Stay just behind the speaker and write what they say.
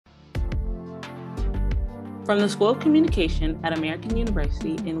From the School of Communication at American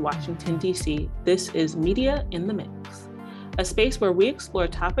University in Washington, D.C., this is Media in the Mix, a space where we explore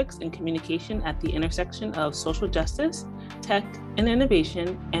topics in communication at the intersection of social justice, tech and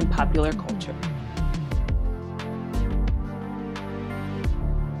innovation, and popular culture.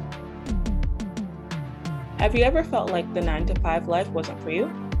 Have you ever felt like the 9-to-5 life wasn't for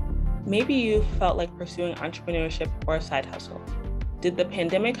you? Maybe you felt like pursuing entrepreneurship or a side hustle. Did the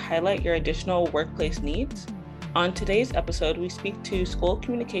pandemic highlight your additional workplace needs? On today's episode, we speak to School of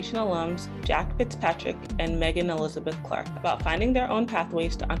Communication alums Jack Fitzpatrick and Megan Elizabeth Clark about finding their own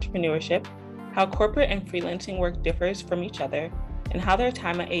pathways to entrepreneurship, how corporate and freelancing work differs from each other, and how their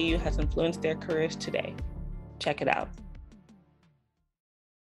time at AU has influenced their careers today. Check it out.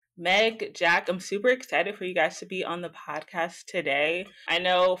 Meg, Jack, I'm super excited for you guys to be on the podcast today. I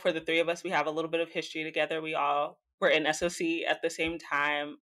know for the three of us, we have a little bit of history together. We all were in SOC at the same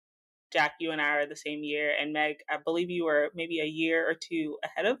time. Jack, you and I are the same year. And Meg, I believe you were maybe a year or two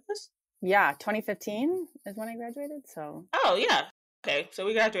ahead of us. Yeah, 2015 is when I graduated. So. Oh, yeah. Okay. So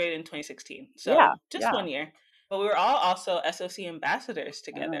we graduated in 2016. So just 1 year. But we were all also SOC ambassadors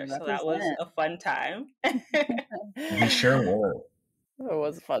together. So that was a fun time. We sure were. It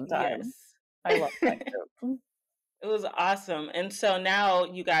was a fun time. Yes. I love that group. It was awesome. And so now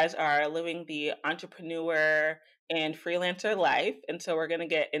you guys are living the entrepreneur and freelancer life. And so we're going to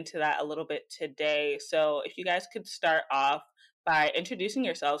get into that a little bit today. So if you guys could start off by introducing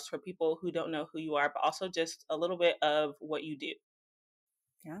yourselves for people who don't know who you are, but also just a little bit of what you do.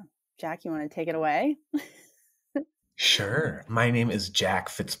 Yeah. Jack, you want to take it away? Sure. My name is Jack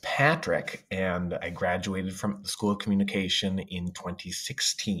Fitzpatrick, and I graduated from the School of Communication in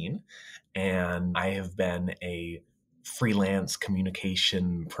 2016. And I have been a freelance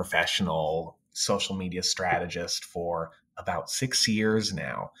communication professional, social media strategist for about 6 years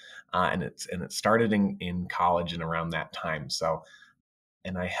now. And it started in college and around that time.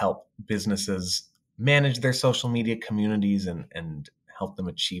 And I help businesses manage their social media communities and help them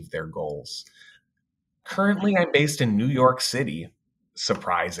achieve their goals. Currently, I'm based in New York City,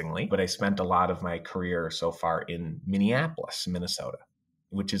 surprisingly, but I spent a lot of my career so far in Minneapolis, Minnesota,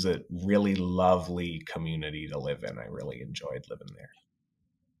 which is a really lovely community to live in. I really enjoyed living there.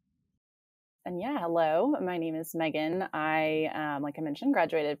 And yeah, hello, my name is Megan. I, like I mentioned,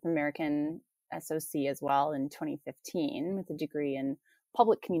 graduated from American SOC as well in 2015 with a degree in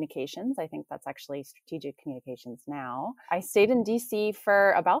public communications. I think that's actually strategic communications now. I stayed in DC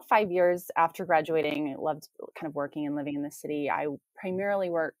for about 5 years after graduating. I loved kind of working and living in the city. I primarily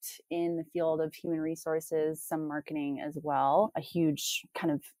worked in the field of human resources, some marketing as well. A huge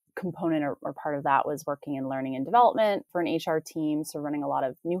kind of component or part of that was working in learning and development for an HR team. So running a lot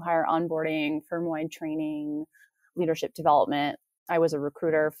of new hire onboarding, firm-wide training, leadership development. I was a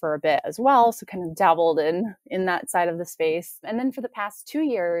recruiter for a bit as well, so kind of dabbled in that side of the space. And then for the past 2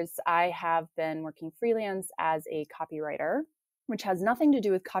 years, I have been working freelance as a copywriter, which has nothing to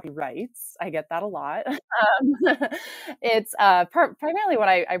do with copyrights. I get that a lot. It's primarily what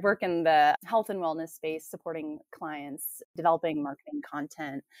I work in the health and wellness space, supporting clients, developing marketing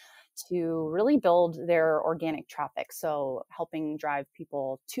content to really build their organic traffic. So helping drive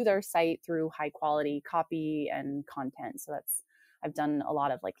people to their site through high quality copy and content. So I've done a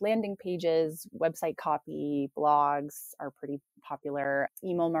lot of like landing pages, website copy, blogs are pretty popular,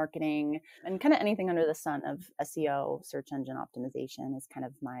 email marketing, and kind of anything under the sun of SEO, search engine optimization is kind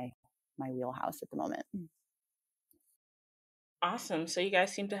of my wheelhouse at the moment. Awesome. So you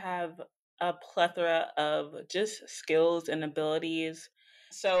guys seem to have a plethora of just skills and abilities.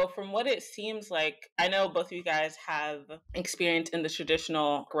 So from what it seems like, I know both of you guys have experience in the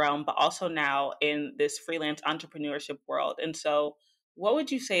traditional realm, but also now in this freelance entrepreneurship world. And so what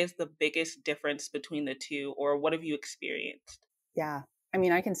would you say is the biggest difference between the two, or what have you experienced? Yeah, I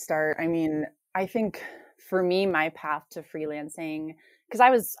mean, I can start. I mean, I think for me, my path to freelancing, because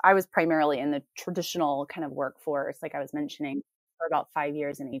I was primarily in the traditional kind of workforce, like I was mentioning, for about 5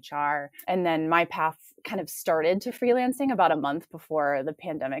 years in HR. And then my path kind of started to freelancing about a month before the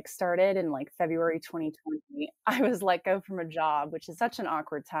pandemic started in like February 2020. I was let go from a job, which is such an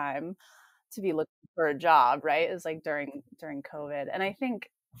awkward time to be looking for a job, right? It was like during COVID. And I think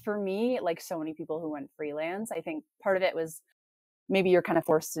for me, like so many people who went freelance, I think part of it was maybe you're kind of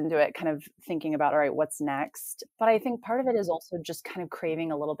forced into it, kind of thinking about, all right, what's next? But I think part of it is also just kind of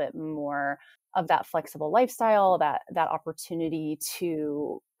craving a little bit more of that flexible lifestyle, that opportunity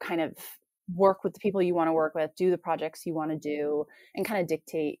to kind of work with the people you want to work with, do the projects you want to do, and kind of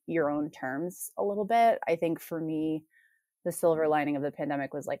dictate your own terms a little bit. I think for me, the silver lining of the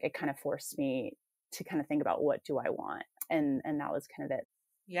pandemic was like, it kind of forced me to kind of think about what do I want? And that was kind of it.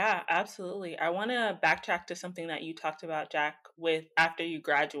 Yeah, absolutely. I want to backtrack to something that you talked about, Jack, with after you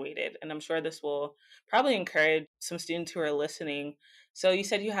graduated. And I'm sure this will probably encourage some students who are listening. So you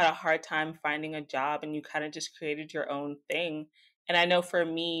said you had a hard time finding a job and you kind of just created your own thing. And I know for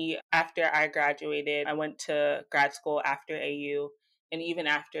me, after I graduated, I went to grad school after AU. And even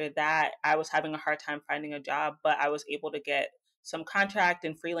after that, I was having a hard time finding a job, but I was able to get some contract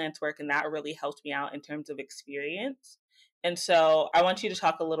and freelance work. And that really helped me out in terms of experience. And so I want you to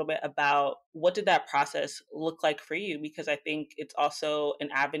talk a little bit about what did that process look like for you? Because I think it's also an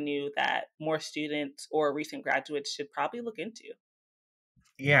avenue that more students or recent graduates should probably look into.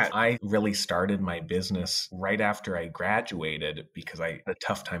 Yeah, I really started my business right after I graduated because I had a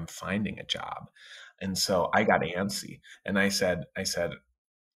tough time finding a job. And so I got antsy and I said,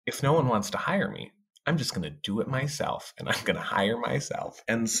 if no one wants to hire me, I'm just going to do it myself and I'm going to hire myself.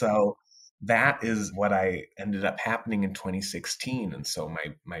 And so that is what I ended up happening in 2016. And so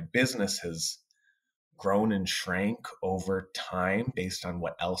my business has grown and shrank over time based on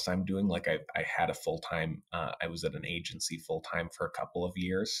what else I'm doing. Like I had a full time, I was at an agency full time for a couple of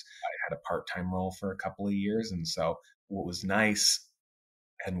years. I had a part time role for a couple of years. And so what was nice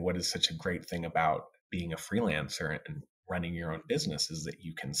and what is such a great thing about being a freelancer and running your own business is that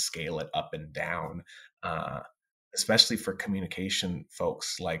you can scale it up and down, uh, especially for communication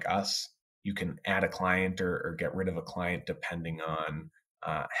folks like us. You can add a client or get rid of a client depending on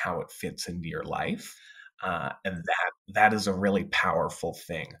how it fits into your life, and that is a really powerful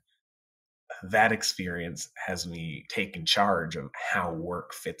thing. That experience has me taking charge of how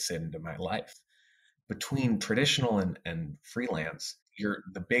work fits into my life between traditional and freelance.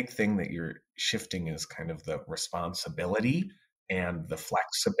 The big thing that you're shifting is kind of the responsibility and the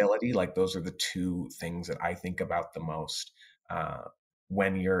flexibility. Like those are the two things that I think about the most. uh,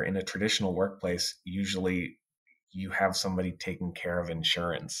 when you're in a traditional workplace, usually you have somebody taking care of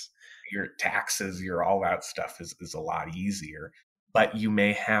insurance, your taxes, your all that stuff is a lot easier. But you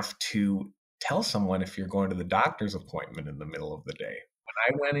may have to tell someone if you're going to the doctor's appointment in the middle of the day.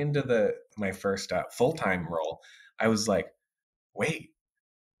 I went into the my first full time role, I was like, wait,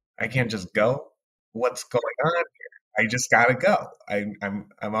 I can't just go. What's going on here? I just gotta go.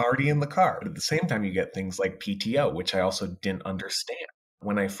 I'm already in the car. But at the same time, you get things like PTO, which I also didn't understand.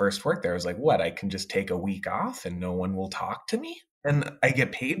 When I first worked there, I was like, what? I can just take a week off and no one will talk to me? And I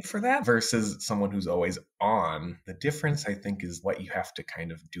get paid for that versus someone who's always on. The difference, I think, is what you have to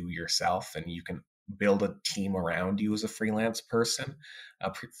kind of do yourself, and you can build a team around you as a freelance person,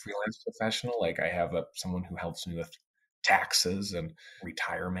 freelance professional. Like I have someone who helps me with taxes and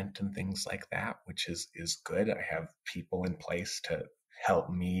retirement and things like that, which is good. I have people in place to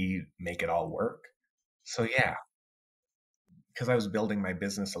help me make it all work. So yeah, because I was building my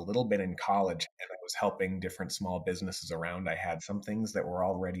business a little bit in college and I was helping different small businesses around, I had some things that were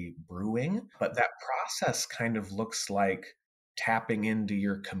already brewing. But that process kind of looks like tapping into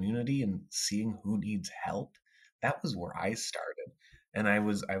your community and seeing who needs help. That was where I started. And I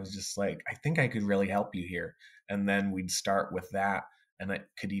was just like, I think I could really help you here. And then we'd start with that. And it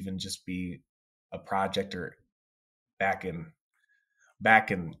could even just be a project or back in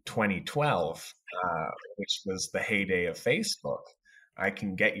back in 2012, which was the heyday of Facebook. I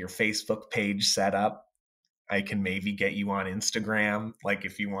can get your Facebook page set up. I can maybe get you on Instagram. Like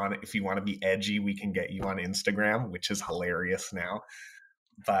if you want to be edgy, we can get you on Instagram, which is hilarious now.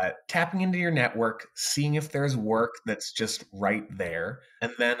 But tapping into your network, seeing if there's work that's just right there.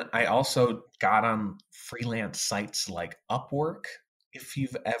 And then I also got on freelance sites like Upwork. If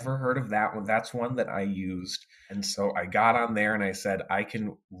you've ever heard of that one, that's one that I used. And so I got on there and I said, I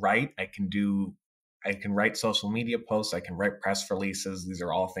can write social media posts, I can write press releases. These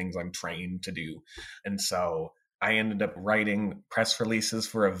are all things I'm trained to do. And so I ended up writing press releases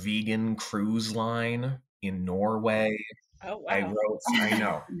for a vegan cruise line in Norway. Oh, I wow. wrote, I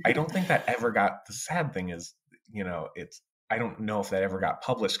know. I don't think that ever got, the sad thing is, I don't know if that ever got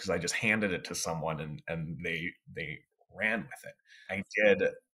published because I just handed it to someone and they ran with it. I did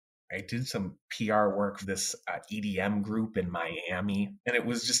I did some PR work for this EDM group in Miami, and it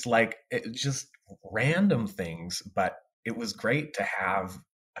was just random things, but it was great to have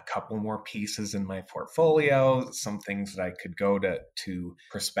a couple more pieces in my portfolio, some things that I could go to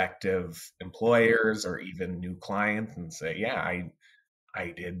prospective employers or even new clients and say, yeah,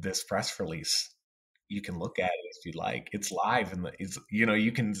 I did this press release. You can look at it if you like. It's live and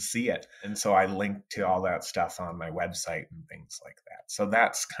you can see it. And so I linked to all that stuff on my website and things like that. So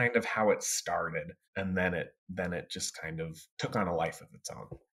that's kind of how it started. And then it just kind of took on a life of its own.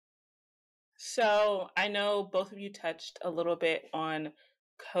 So I know both of you touched a little bit on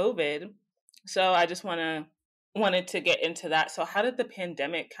COVID. So I just want to wanted to get into that. So how did the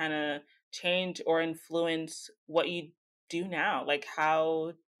pandemic kind of change or influence what you do now? Like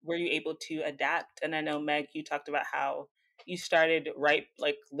how were you able to adapt? And I know Meg, you talked about how you started right,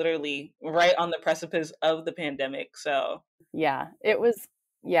 like literally right on the precipice of the pandemic. So Yeah, it was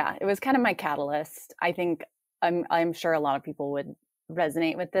kind of my catalyst. I think I'm sure a lot of people would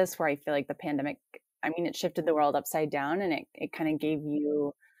resonate with this where I feel like the pandemic, I mean, it shifted the world upside down and it kind of gave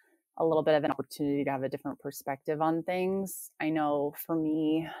you a little bit of an opportunity to have a different perspective on things. I know for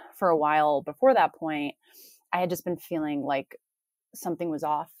me, for a while before that point, I had just been feeling like something was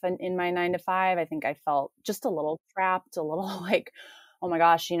off in my 9 to 5. I think I felt just a little trapped, a little like, oh my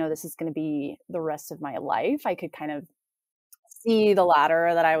gosh, this is going to be the rest of my life. I could kind of see the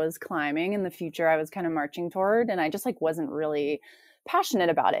ladder that I was climbing in the future I was kind of marching toward. And I just like wasn't really passionate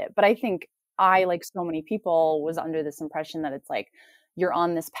about it. But I think I, like so many people, was under this impression that it's like, you're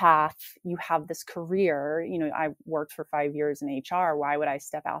on this path, you have this career. I worked for 5 years in HR. Why would I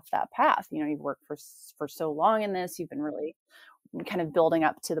step off that path? You've worked for so long in this. You've been really kind of building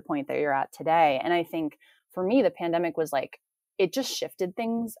up to the point that you're at today. And I think for me, the pandemic was like, it just shifted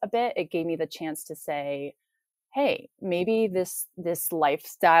things a bit. It gave me the chance to say, hey, maybe this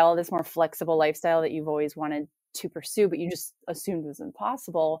lifestyle, this more flexible lifestyle that you've always wanted to pursue, but you just assumed was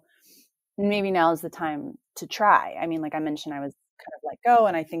impossible, maybe now is the time to try. I mean, like I mentioned, I was kind of let go,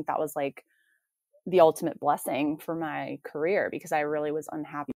 and I think that was like the ultimate blessing for my career because I really was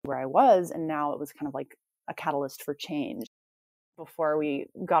unhappy where I was, and now it was kind of like a catalyst for change. Before we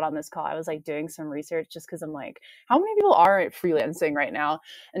got on this call, I was like doing some research just because I'm like, how many people are freelancing right now?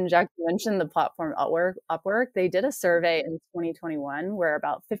 And Jack, you mentioned the platform Upwork. They did a survey in 2021 where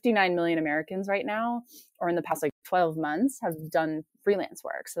about 59 million Americans right now, or in the past like 12 months, have done freelance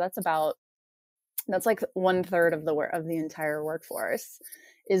work. So that's like 1/3 of the entire workforce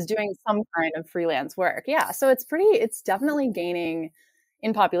is doing some kind of freelance work. Yeah. So it's definitely gaining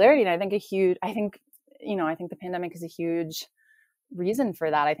in popularity. And I think the pandemic is a huge reason for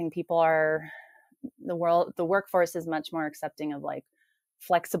that. I think the workforce is much more accepting of like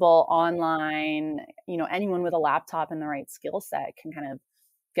flexible online, anyone with a laptop and the right skill set can kind of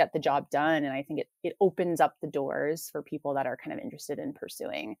get the job done. And I think it opens up the doors for people that are kind of interested in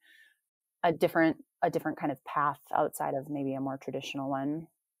pursuing a different kind of path outside of maybe a more traditional one.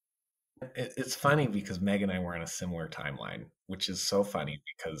 It's funny because Meg and I were on a similar timeline, which is so funny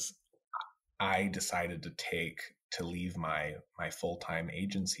because I decided to leave my full-time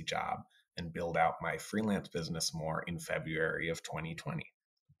agency job and build out my freelance business more in February of 2020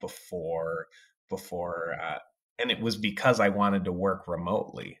 before before and it was because I wanted to work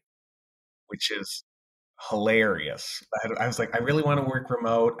remotely, which is hilarious. I was like, I really want to work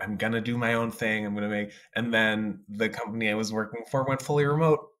remote. I'm going to do my own thing. I'm going to make, and then the company I was working for went fully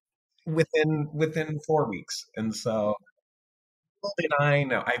remote within 4 weeks. And so little did I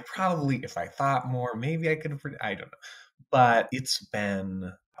know, I probably, if I thought more, maybe I could have, I don't know. But it's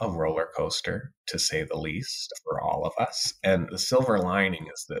been a roller coaster, to say the least, for all of us. And the silver lining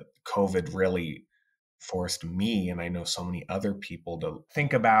is that COVID really forced me, and I know so many other people, to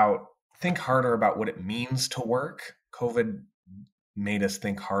think harder about what it means to work. COVID made us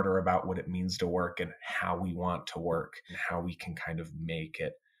think harder about what it means to work and how we want to work and how we can kind of make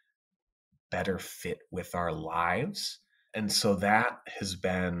it better fit with our lives. And so that has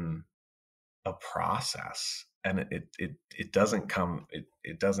been a process, and it doesn't come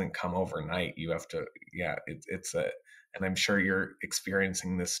it doesn't come overnight. You have to, yeah, it's a, and I'm sure you're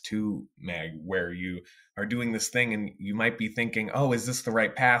experiencing this too, Meg, where you are doing this thing and you might be thinking, oh, is this the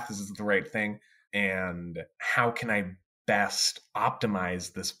right path? Is this the right thing? And how can I best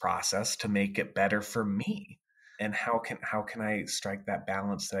optimize this process to make it better for me? And how can I strike that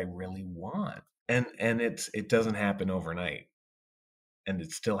balance that I really want? And it doesn't happen overnight, and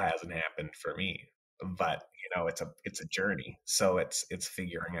it still hasn't happened for me. But it's a journey. So it's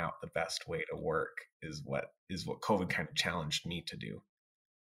figuring out the best way to work is what COVID kind of challenged me to do.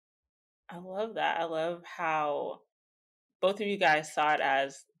 I love that. I love how both of you guys saw it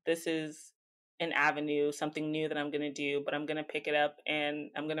as this is an avenue, something new that I'm going to do, but I'm going to pick it up and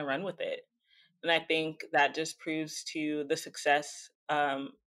I'm going to run with it. And I think that just proves to the success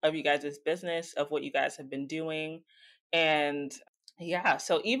of you guys' business, of what you guys have been doing. And yeah,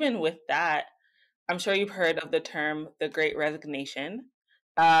 so even with that, I'm sure you've heard of the term the great resignation.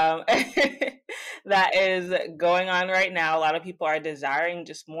 Um, that is going on right now. A lot of people are desiring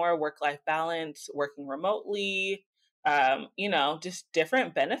just more work life balance, working remotely, just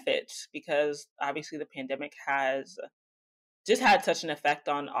different benefits because obviously the pandemic has just had such an effect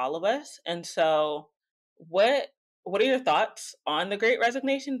on all of us. And so, what What are your thoughts on the Great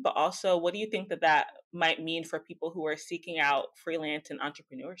Resignation? But also, what do you think that that might mean for people who are seeking out freelance and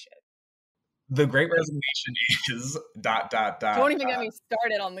entrepreneurship? The Great Resignation is dot dot Don't dot even get dot. me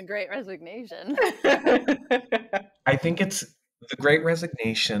started on the Great Resignation. I think it's the Great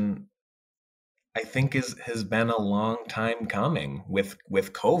Resignation. I think is has been a long time coming with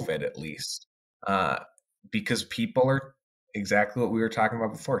COVID at least, uh, because people are exactly what we were talking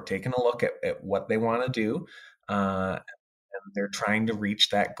about before, taking a look at what they want to do, and they're trying to reach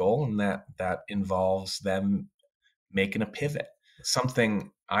that goal, and that involves them making a pivot.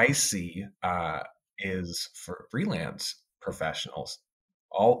 Something I see is for freelance professionals.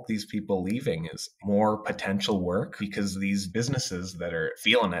 All these people leaving is more potential work because these businesses that are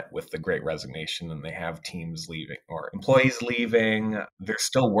feeling it with the Great Resignation and they have teams leaving or employees leaving, there's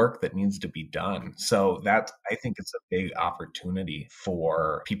still work that needs to be done. So that I think it's a big opportunity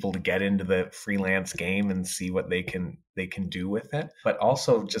for people to get into the freelance game and see what they can do with it, but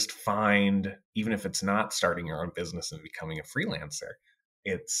also just find, even if it's not starting your own business and becoming a freelancer,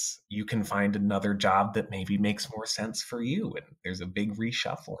 it's you can find another job that maybe makes more sense for you, and there's a big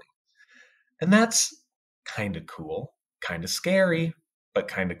reshuffling, and that's kind of cool, kind of scary, but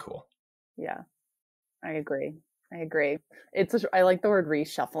kind of cool. Yeah, I agree. I agree. I like the word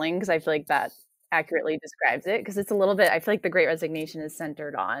reshuffling because I feel like that accurately describes it because it's a little bit, I feel like the Great Resignation is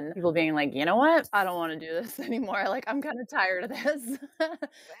centered on people being like, you know what? I don't want to do this anymore. Like, I'm kind of tired of this.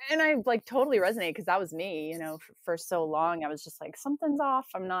 And I like totally resonate because that was me, for so long. I was just like, something's off.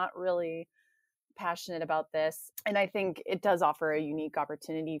 I'm not really passionate about this. And I think it does offer a unique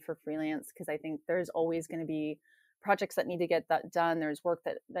opportunity for freelance because I think there's always going to be projects that need to get that done. There's work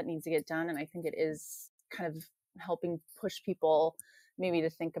that needs to get done. And I think it is kind of helping push people maybe to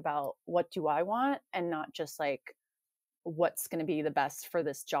think about what do I want and not just like what's going to be the best for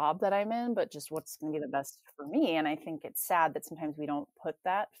this job that I'm in, but just what's going to be the best for me. And I think it's sad that sometimes we don't put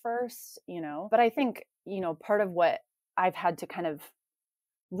that first. But I think, part of what I've had to kind of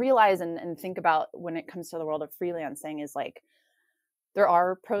realize and think about when it comes to the world of freelancing is like there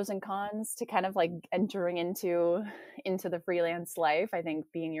are pros and cons to kind of like entering into the freelance life. I think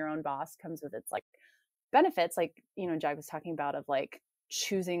being your own boss comes with its like benefits, like Jag was talking about, of like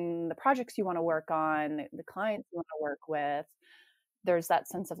choosing the projects you want to work on, the clients you want to work with. There's that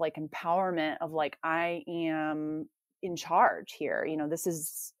sense of like empowerment of like I am in charge here. This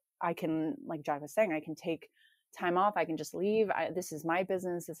is, I can, like Jag was saying, I can take time off, I can just leave. This is my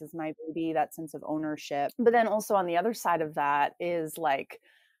business, this is my baby, that sense of ownership. But then also on the other side of that is like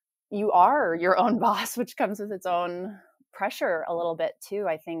you are your own boss, which comes with its own pressure a little bit too.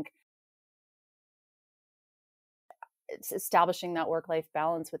 I think it's establishing that work-life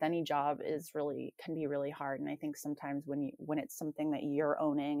balance with any job can be really hard. And I think sometimes when it's something that you're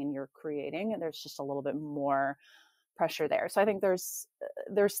owning and you're creating, there's just a little bit more pressure there. So I think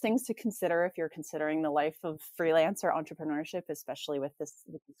there's things to consider if you're considering the life of freelance or entrepreneurship, especially with this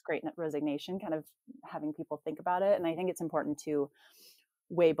Great Resignation, kind of having people think about it. And I think it's important to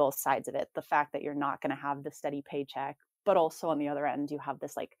weigh both sides of it. The fact that you're not going to have the steady paycheck, but also on the other end, you have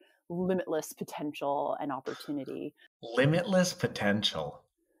this like limitless potential and opportunity. Limitless potential.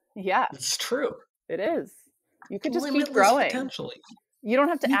 Yeah, It's true. it is. You could just Limitless keep growing. potential. You don't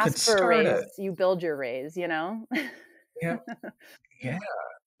have to You could ask for a start raise. You build your raise, yeah, yeah.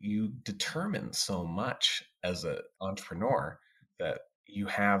 You determine so much as an entrepreneur that you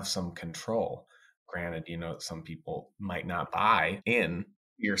have some control. Granted, some people might not buy in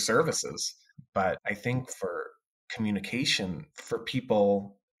your services, but I think for communication, for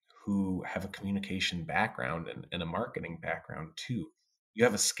people who have a communication background and a marketing background too, you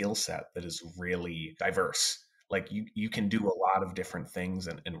have a skill set that is really diverse. Like you can do a lot of different things,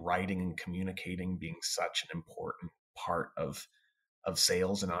 and writing and communicating being such an important part of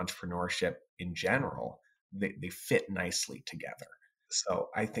sales and entrepreneurship in general, they fit nicely together. So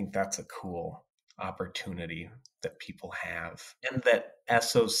I think that's a cool opportunity that people have, and that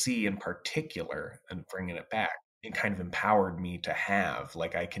SOC in particular, and bringing it back, it kind of empowered me to have.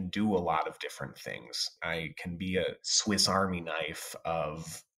 Like, I can do a lot of different things. I can be a Swiss Army knife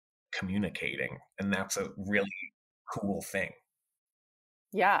of communicating, and that's a really cool thing.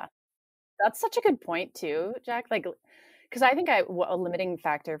 Yeah, that's such a good point too, Jack. Like, because I think a limiting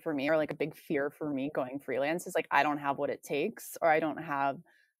factor for me, or like a big fear for me going freelance, is like I don't have what it takes, or I don't have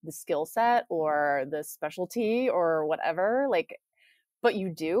the skill set or the specialty or whatever. Like, but you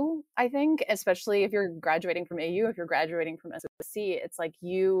do, I think, especially if you're graduating from AU, if you're graduating from SOC, it's like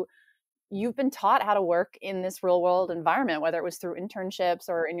you've been taught how to work in this real world environment, whether it was through internships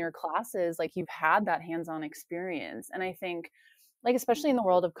or in your classes. Like, you've had that hands-on experience. And I think like, especially in the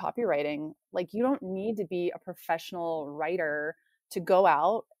world of copywriting, like, you don't need to be a professional writer to go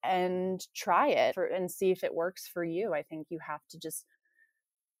out and try it and see if it works for you. I think you have to just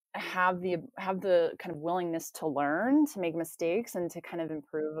have the kind of willingness to learn, to make mistakes, and to kind of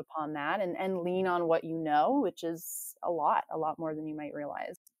improve upon that, and lean on what you know, which is a lot more than you might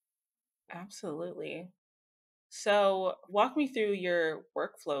realize. Absolutely. So, walk me through your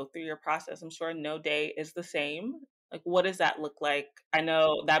workflow, through your process. I'm sure no day is the same. Like, what does that look like? I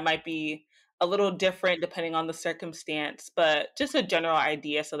know that might be a little different depending on the circumstance, but just a general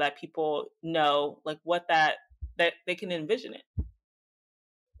idea so that people know like what that they can envision it.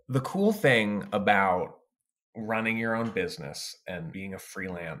 The cool thing about running your own business and being a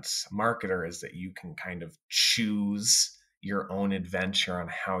freelance marketer is that you can kind of choose your own adventure on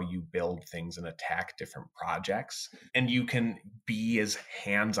how you build things and attack different projects, and you can be as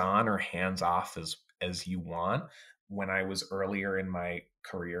hands-on or hands-off as you want. When I was earlier in my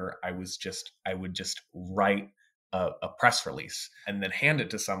career, I would just write a press release and then hand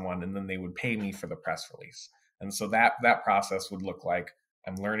it to someone, and then they would pay me for the press release. And so that process would look like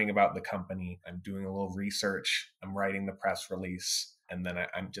I'm learning about the company, I'm doing a little research, I'm writing the press release, and then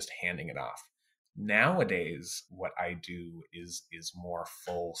I'm just handing it off. Nowadays, what I do is more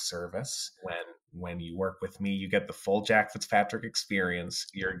full service. When you work with me, you get the full Jack Fitzpatrick experience.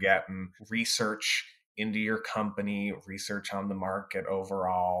 You're getting research into your company, research on the market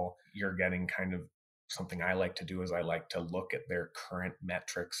overall. You're getting kind of something I like to do is I like to look at their current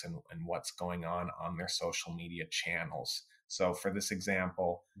metrics and what's going on their social media channels. So for this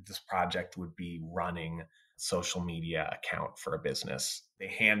example, this project would be running social media account for a business. They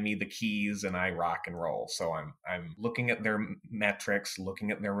hand me the keys and I rock and roll. So I'm looking at their metrics,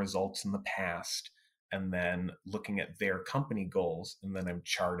 looking at their results in the past, and then looking at their company goals, and then I'm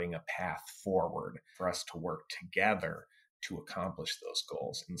charting a path forward for us to work together to accomplish those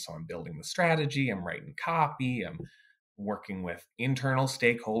goals. And so I'm building the strategy, I'm writing copy, I'm working with internal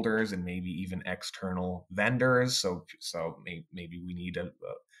stakeholders and maybe even external vendors. So maybe we need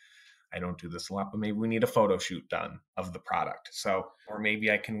I don't do this a lot, but maybe we need a photo shoot done of the product. So, or maybe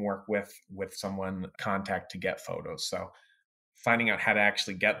I can work with someone contact to get photos. So finding out how to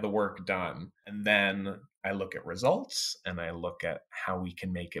actually get the work done. And then I look at results and I look at how we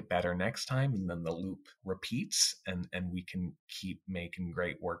can make it better next time. And then the loop repeats and we can keep making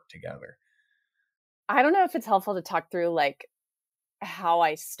great work together. I don't know if it's helpful to talk through like how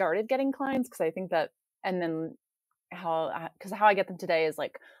I started getting clients, because I think that, and then because how I get them today is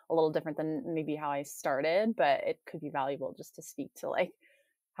like a little different than maybe how I started, but it could be valuable just to speak to like,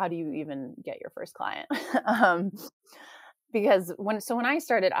 how do you even get your first client? um, because when I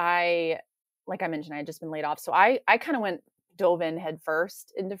started, like I mentioned, I had just been laid off. So I kind of dove in head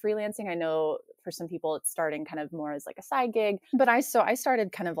first into freelancing. I know for some people it's starting kind of more as like a side gig, but I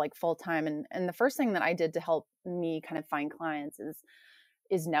started kind of like full time. And the first thing that I did to help me kind of find clients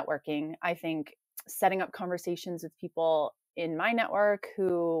is networking. I think setting up conversations with people in my network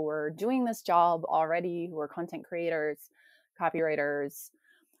who were doing this job already, who were content creators, copywriters,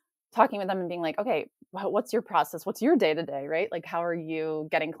 talking with them and being like, okay, what's your process? What's your day to day, right? Like, how are you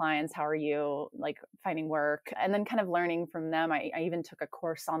getting clients? How are you like finding work? And then kind of learning from them. I even took a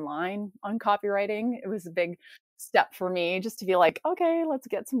course online on copywriting. It was a big step for me just to be like, okay, let's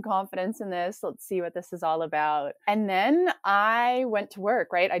get some confidence in this. Let's see what this is all about. And then I went to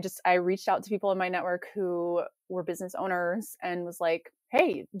work, right? I reached out to people in my network who were business owners and was like,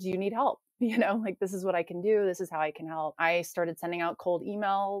 hey, do you need help? Like, this is what I can do. This is how I can help. I started sending out cold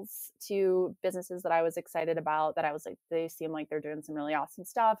emails to businesses that I was excited about, that I was like, they seem like they're doing some really awesome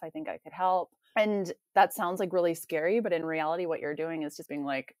stuff. I think I could help. And that sounds like really scary, but in reality, what you're doing is just being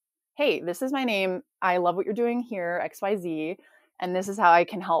like, hey, this is my name. I love what you're doing here, XYZ. And this is how I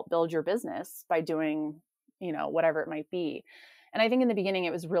can help build your business by doing, whatever it might be. And I think in the beginning,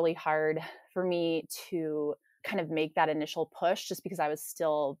 it was really hard for me to kind of make that initial push just because I was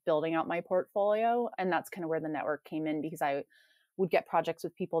still building out my portfolio. And that's kind of where the network came in, because I would get projects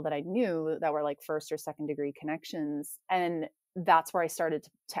with people that I knew that were like first or second degree connections. And that's where I started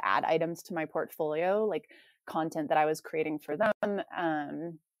to add items to my portfolio, like content that I was creating for them,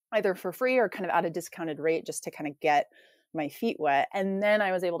 either for free or kind of at a discounted rate, just to kind of get my feet wet. And then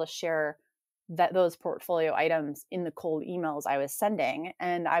I was able to share those portfolio items in the cold emails I was sending,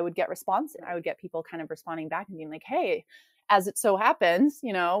 and I would get response. I would get people kind of responding back and being like, hey, as it so happens,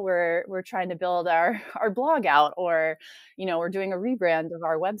 we're trying to build our blog out, or, we're doing a rebrand of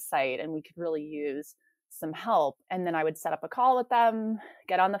our website and we could really use some help. And then I would set up a call with them,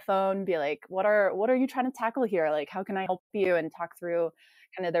 get on the phone, be like, what are you trying to tackle here? Like, how can I help you? And talk through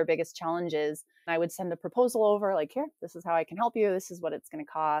kind of their biggest challenges. I would send a proposal over like, here, this is how I can help you. This is what it's going to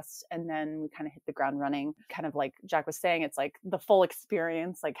cost. And then we kind of hit the ground running. Kind of like Jack was saying, it's like the full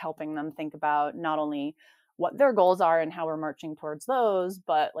experience, like helping them think about not only what their goals are and how we're marching towards those,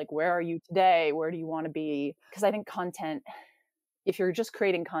 but like, where are you today? Where do you want to be? Because I think content, if you're just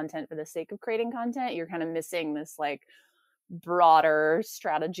creating content for the sake of creating content, you're kind of missing this like broader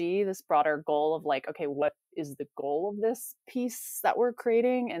strategy, this broader goal of like, okay, what is the goal of this piece that we're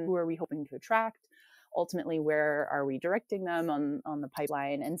creating and who are we hoping to attract? Ultimately, where are we directing them on the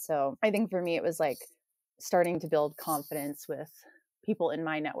pipeline? And so I think for me, it was like starting to build confidence with people in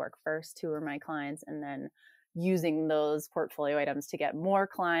my network first, who are my clients, and then using those portfolio items to get more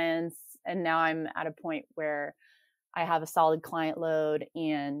clients. And now I'm at a point where I have a solid client load,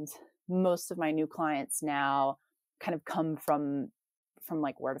 and most of my new clients now kind of come from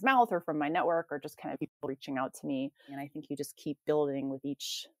like word of mouth or from my network or just kind of people reaching out to me. And I think you just keep building with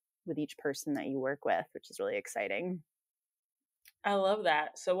each person that you work with, which is really exciting. I love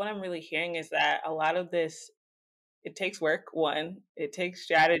that. So what I'm really hearing is that a lot of this, it takes work, one, it takes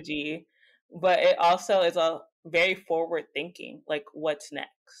strategy, but it also is a very forward thinking, like what's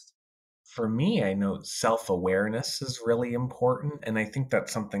next. For me, I know self-awareness is really important, and I think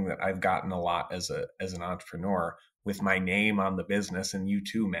that's something that I've gotten a lot as an entrepreneur with my name on the business, and you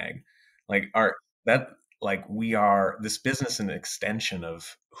too, Meg. Like our that like we are this business an extension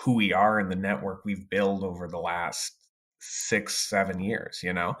of who we are and the network we've built over the last 6, 7 years,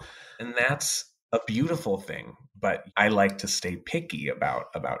 and that's a beautiful thing. But I like to stay picky about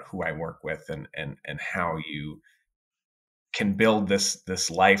who I work with and how you can build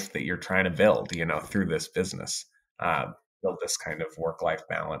this life that you're trying to build, through this business, build this kind of work-life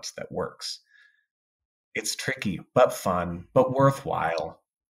balance that works. It's tricky, but fun, but worthwhile.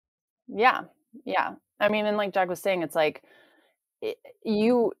 Yeah. Yeah. I mean, and like Jack was saying, it's like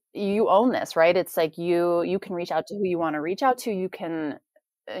you own this, right? It's like you can reach out to who you want to reach out to. You can,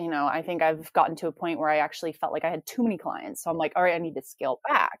 I think I've gotten to a point where I actually felt like I had too many clients. So I'm like, all right, I need to scale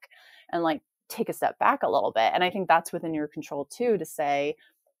back and like take a step back a little bit. And I think that's within your control too, to say,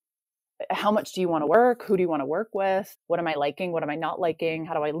 how much do you want to work? Who do you want to work with? What am I liking? What am I not liking?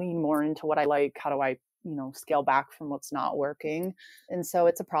 How do I lean more into what I like? How do I, scale back from what's not working? And so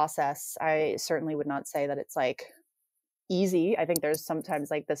it's a process. I certainly would not say that it's like easy. I think there's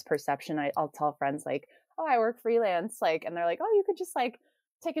sometimes like this perception. I'll tell friends like, oh, I work freelance, like, and they're like, oh, you could just like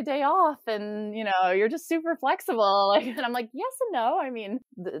take a day off and you're just super flexible. Like, and I'm like, yes and no. I mean,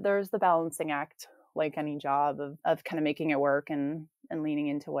 there's the balancing act, like any job, of kind of making it work and leaning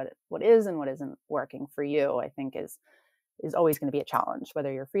into what is and what isn't working for you. I think is always going to be a challenge,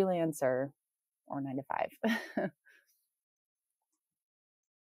 whether you're freelance or 9 to 5.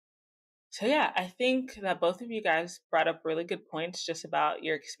 So yeah, I think that both of you guys brought up really good points just about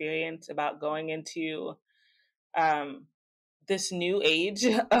your experience about going into this new age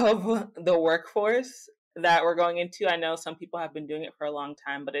of the workforce that we're going into. I know some people have been doing it for a long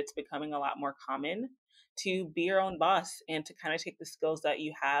time, but it's becoming a lot more common to be your own boss and to kind of take the skills that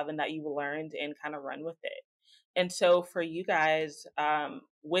you have and that you've learned and kind of run with it. And so for you guys,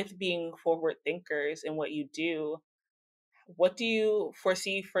 with being forward thinkers in what you do, what do you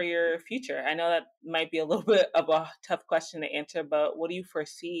foresee for your future? I know that might be a little bit of a tough question to answer, but what do you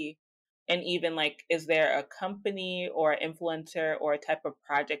foresee? And even like, is there a company or influencer or a type of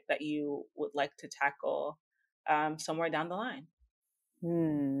project that you would like to tackle somewhere down the line?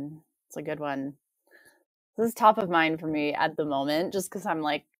 It's a good one. This is top of mind for me at the moment, just because I'm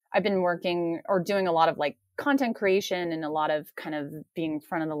like, I've been working or doing a lot of like content creation and a lot of kind of being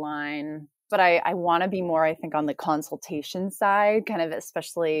front of the line. But I want to be more, I think, on the consultation side, kind of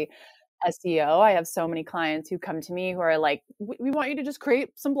especially SEO. I have so many clients who come to me who are like, we want you to just create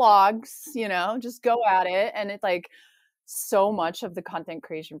some blogs, just go at it. And it's like so much of the content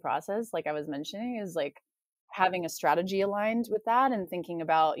creation process, like I was mentioning, is like having a strategy aligned with that and thinking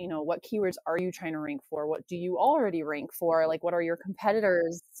about, what keywords are you trying to rank for? What do you already rank for? Like, what are your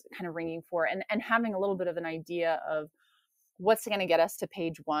competitors kind of ranking for? And having a little bit of an idea of what's going to get us to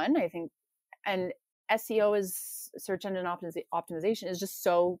page one, I think. And SEO is search engine optimization is just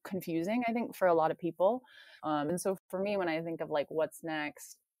so confusing, I think, for a lot of people. And so for me, when I think of like what's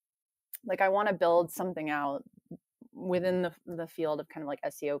next, like I want to build something out within the field of kind of like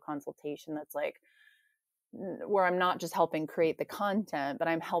SEO consultation that's like where I'm not just helping create the content, but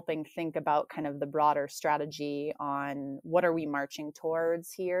I'm helping think about kind of the broader strategy on what are we marching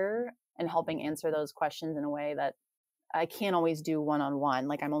towards here, and helping answer those questions in a way that I can't always do one-on-one.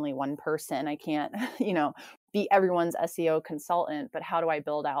 Like I'm only one person. I can't, be everyone's SEO consultant, but how do I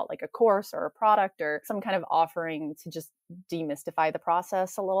build out like a course or a product or some kind of offering to just demystify the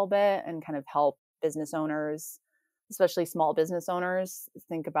process a little bit and kind of help business owners, especially small business owners,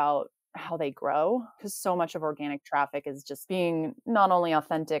 think about how they grow, because so much of organic traffic is just being not only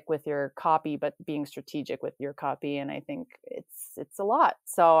authentic with your copy, but being strategic with your copy. And I think it's a lot.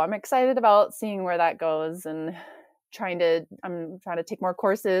 So I'm excited about seeing where that goes, and I'm trying to take more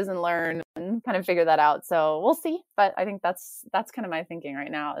courses and learn and kind of figure that out. So we'll see. But I think that's kind of my thinking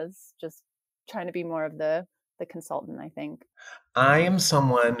right now, is just trying to be more of the consultant, I think. I am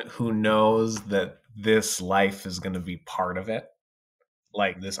someone who knows that this life is going to be part of it.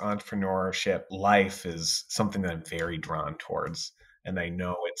 Like, this entrepreneurship life is something that I'm very drawn towards. And I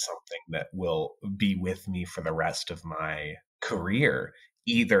know it's something that will be with me for the rest of my career,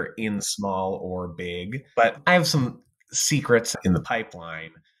 either in small or big. But I have some secrets in the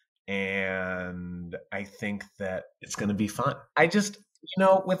pipeline, and I think that it's going to be fun. I just,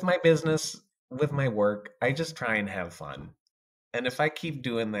 with my business, with my work, I just try and have fun. And if I keep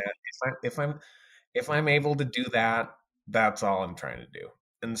doing that, if I'm able to do that, that's all I'm trying to do.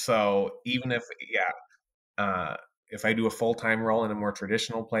 And so even if I do a full-time role in a more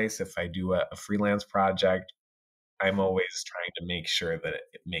traditional place, if I do a freelance project, I'm always trying to make sure that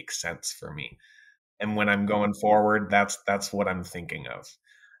it makes sense for me. And when I'm going forward, that's what I'm thinking of.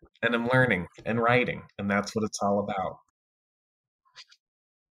 And I'm learning and writing, and that's what it's all about.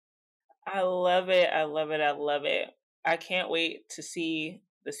 I love it. I love it. I love it. I can't wait to see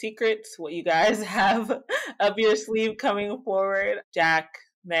the secrets, what you guys have up your sleeve coming forward. Jack,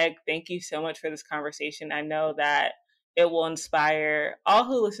 Meg, thank you so much for this conversation. I know that it will inspire all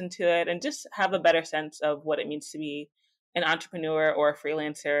who listen to it and just have a better sense of what it means to be an entrepreneur or a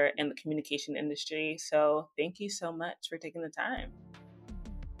freelancer in the communication industry. So thank you so much for taking the time.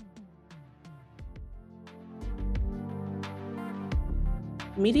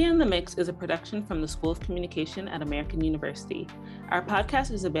 Media in the Mix is a production from the School of Communication at American University. Our podcast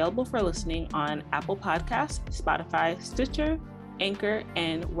is available for listening on Apple Podcasts, Spotify, Stitcher, Anchor,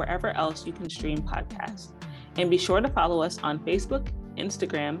 and wherever else you can stream podcasts. And be sure to follow us on Facebook,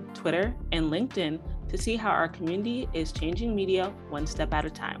 Instagram, Twitter, and LinkedIn to see how our community is changing media one step at a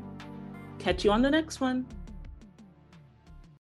time. Catch you on the next one.